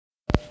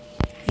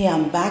Hey,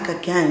 I'm back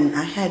again.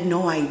 I had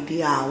no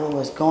idea what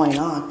was going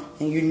on.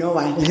 And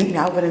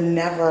I would have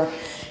never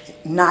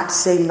not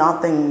say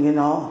nothing,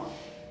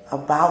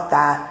 about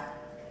that.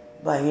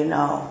 But,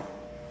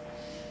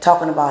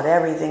 talking about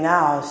everything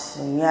else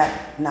and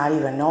yet not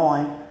even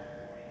knowing,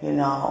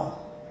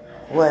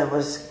 what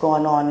was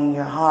going on in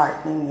your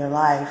heart, in your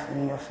life,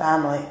 in your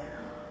family.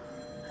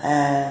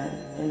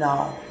 And,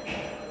 I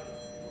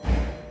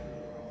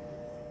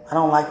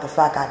don't like the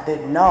fact I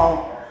didn't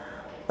know.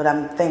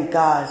 But thank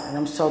God, and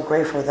I'm so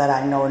grateful that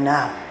I know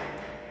now.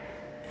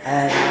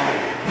 And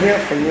I'm here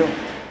for you.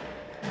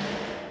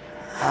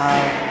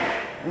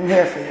 I'm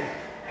here for you,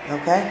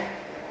 okay?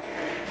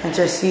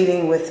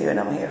 Interceding with you, and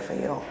I'm here for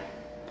you.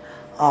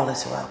 All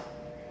is well.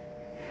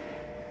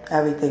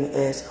 Everything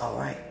is all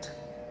right.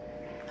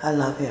 I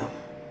love you.